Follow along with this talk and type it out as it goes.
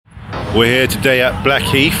We're here today at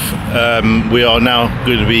Blackheath. We are now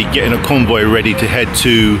going to be getting a convoy ready to head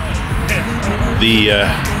to the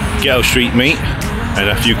Ghetto Street meet, and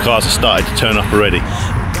a few cars have started to turn up already.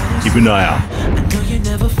 Keep an eye out. I know you're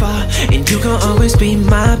never far, and you gon' always be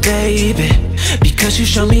my baby, because you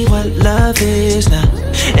show me what love is now,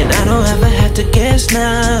 and I don't ever have to guess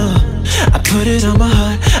now. I put it on my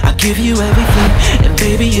heart, I give you everything, and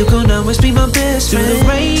baby, you gon' always be my best friend. Through the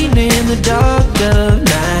rain and the dark of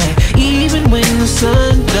night, even when the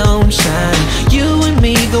sun don't shine, you and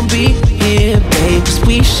me gon' be here, babe, 'cause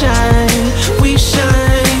we shine, we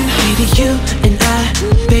shine. Baby, you and I,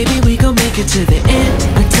 baby, we gon' make it to the end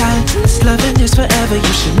of time. This loving is forever,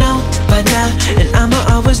 you should know by now, and I'ma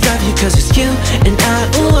always love you 'cause it's you and I,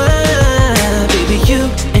 ooh, baby, you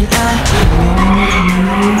and I.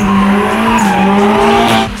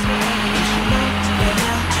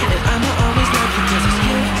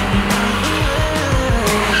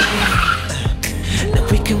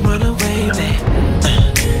 Run away, babe,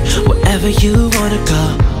 wherever you wanna go.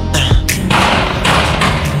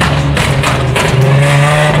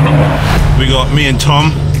 We got me and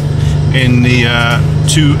Tom in the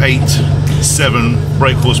 287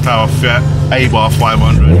 brake horsepower Fiat Abarth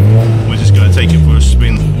 500. We're just gonna take it for a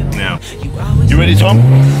spin now. You ready, Tom?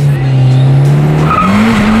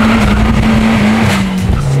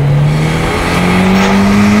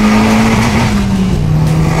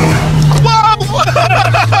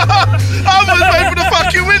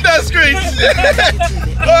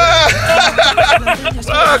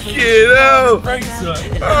 Fucking hell!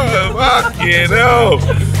 Oh, fucking hell!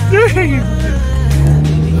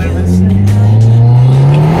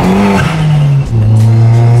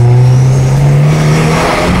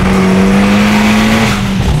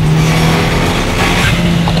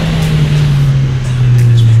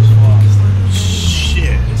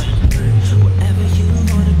 Shit. Wherever you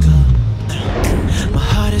wanna go, my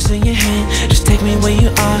heart is in your hand. Just take me where you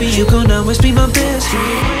are. You gon' always be my best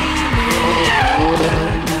friend.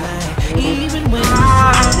 Even when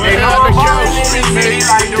they know the girls treat me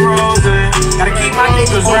like the roses. Gotta keep my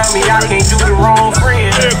niggas around me, I can't do the wrong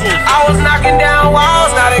friend. I was knocking down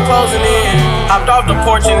walls, now they closing in. Hopped off the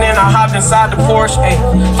porch and then I hopped inside the Porsche. Ay,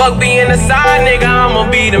 fuck being the side nigga, I'ma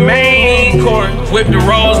be the main court. Whip the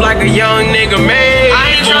rolls like a young nigga made.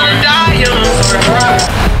 I ain't tryna die young.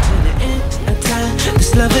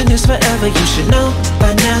 This loving is forever, you should know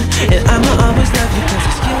by now, and I'ma always love you 'cause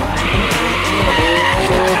it's you.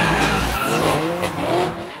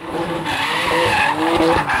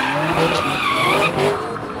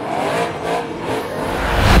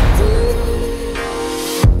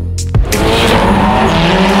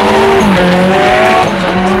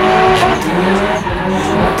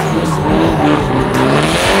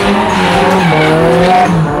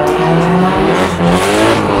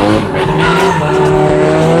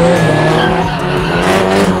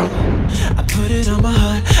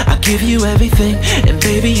 Give you everything, and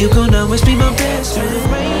baby, you gon' always be my best friend. Through the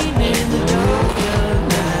rain and the dark of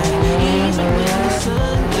night, even when the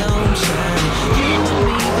sun don't shine, you and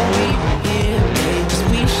me gon' be here, babe, 'cause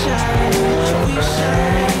we shine, we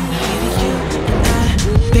shine. Baby, you and I,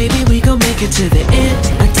 baby, we gon' make it to the end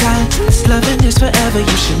of time. This loving is forever,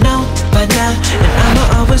 you should know by now, and I'ma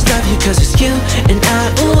always love you 'cause it's you and I,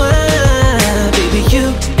 ooh, baby,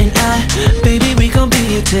 you and I, baby, we gon' be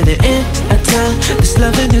here to the end of time. This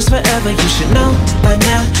loving is forever, you should know by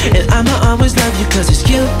now, and I'ma always love you 'cause it's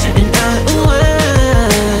you and I, ooh,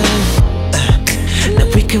 now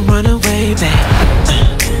we can run away, babe,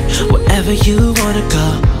 wherever you wanna go.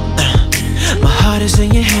 My heart is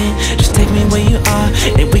in your hand, just take me where you are,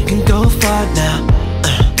 and we can go far now.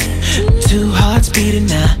 Two hearts beating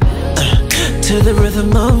now, to the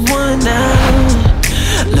rhythm of one now.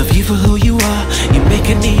 Love you for who you are, you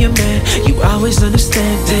making me a man, you always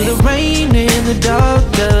understand. Through the rain and the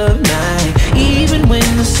dark of night, even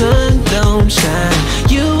when the sun don't shine,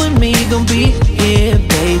 you and me gon' be here,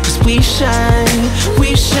 babe, 'cause we shine,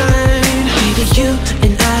 we shine. Baby, you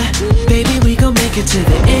and I, baby, we gon' make it to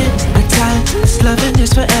the end of time. This loving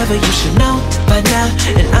is forever, you should know by now,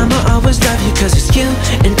 and I'ma always love you 'cause it's you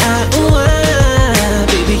and I, ooh,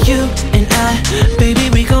 baby, you and I, baby,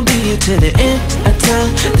 we gon' be here to the end of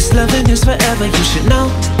time. This loving is forever, you should know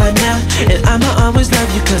by now, and I'ma always love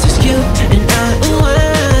you 'cause it's you and I, ooh,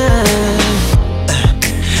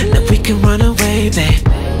 now we can run away, babe,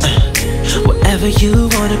 wherever you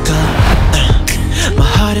wanna go. My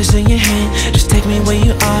heart is in your hand, just take me where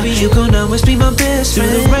you are. You gon' always be my best friend.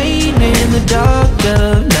 Through the rain and the dark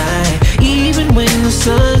of night, even when the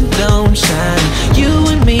sun don't shine, you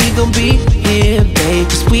and me gon' be here, babe,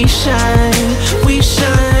 'cause we shine, we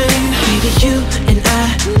shine. Baby, you and I,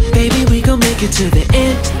 baby, make it to the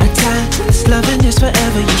end of time. This loving is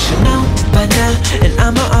forever, you should know by now. And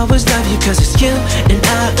I'ma always love you cause it's you and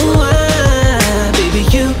I, ooh, baby,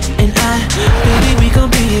 you and I. Baby, we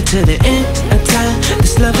gon' be here till the end of time.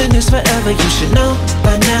 This loving is forever, you should know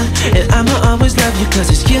by now. And I'ma always love you cause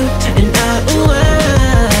it's you and I, ooh,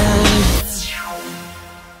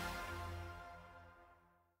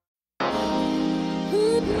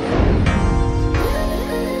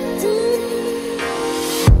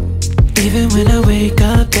 even when I wake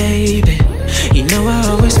up, baby, you know I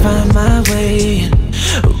always find my way.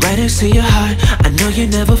 Right next to your heart, I know you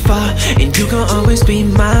never far. And you gon' always be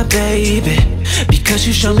my baby, because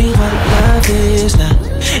you show me what love is now.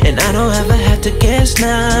 And I don't ever have to guess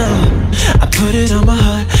now. I put it on my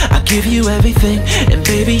heart, I give you everything. And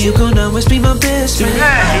baby, you gon' always be my best friend. In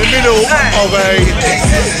the middle of a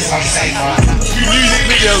music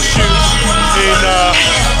video shoot in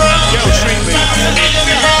Ghetto Street Meet.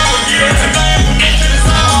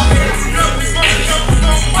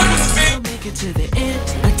 Make it to the end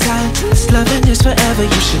of time. This loving is forever,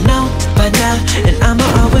 you should know by now. And I'ma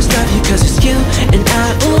always love you cause it's you and I,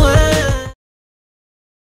 ooh,